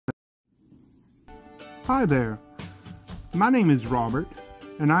Hi there, my name is Robert,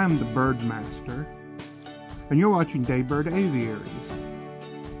 and I am the Bird Master, and you're watching Daybird Aviaries.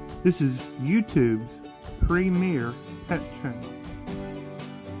 This is YouTube's premier pet channel.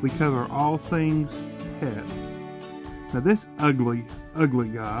 We cover all things pet. Now this ugly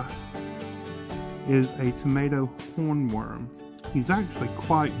guy is a tomato hornworm. He's actually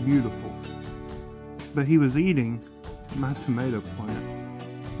quite beautiful, but he was eating my tomato plant,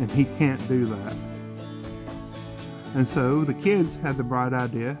 and he can't do that. And so the kids had the bright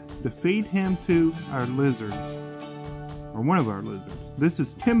idea to feed him to our lizards, or one of our lizards. This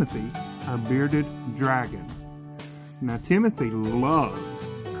is Timothy, our bearded dragon. Now Timothy loves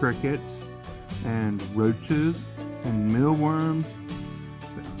crickets and roaches and mealworms,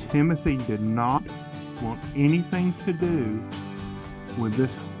 but Timothy did not want anything to do with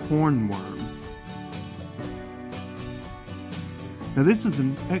this hornworm. Now this is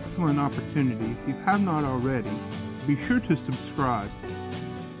an excellent opportunity. If you have not already, be sure to subscribe.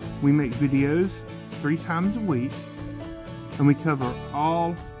 We make videos 3 times a week, and we cover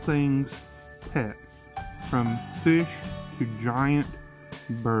all things pet, from fish to giant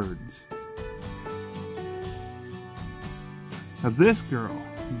birds. Now this girl,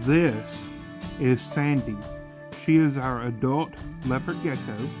 this is Sandy. She is our adult leopard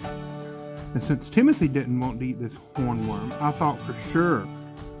gecko. And since Timothy didn't want to eat this hornworm, I thought for sure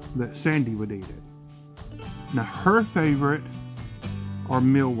that Sandy would eat it. Now her favorite are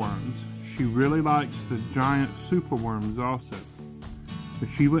mealworms. She really likes the giant superworms also, but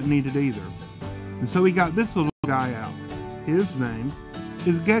she wouldn't eat it either. And so we got this little guy out. His name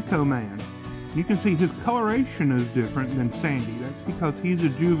is Gecko Man. You can see his coloration is different than Sandy. That's because he's a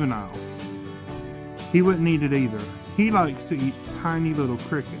juvenile. He wouldn't eat it either. He likes to eat tiny little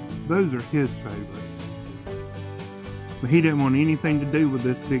crickets. Those are his favorites. But he didn't want anything to do with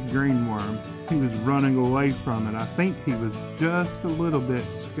this big green worm. He was running away from it. I think he was just a little bit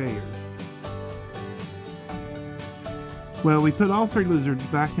scared. Well, we put all 3 lizards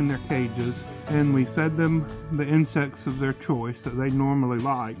back in their cages, and we fed them the insects of their choice that they normally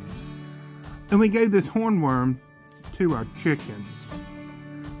like. And we gave this hornworm to our chickens.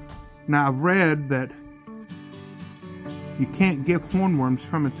 Now I've read that you can't give hornworms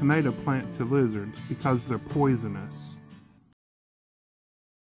from a tomato plant to lizards because they're poisonous.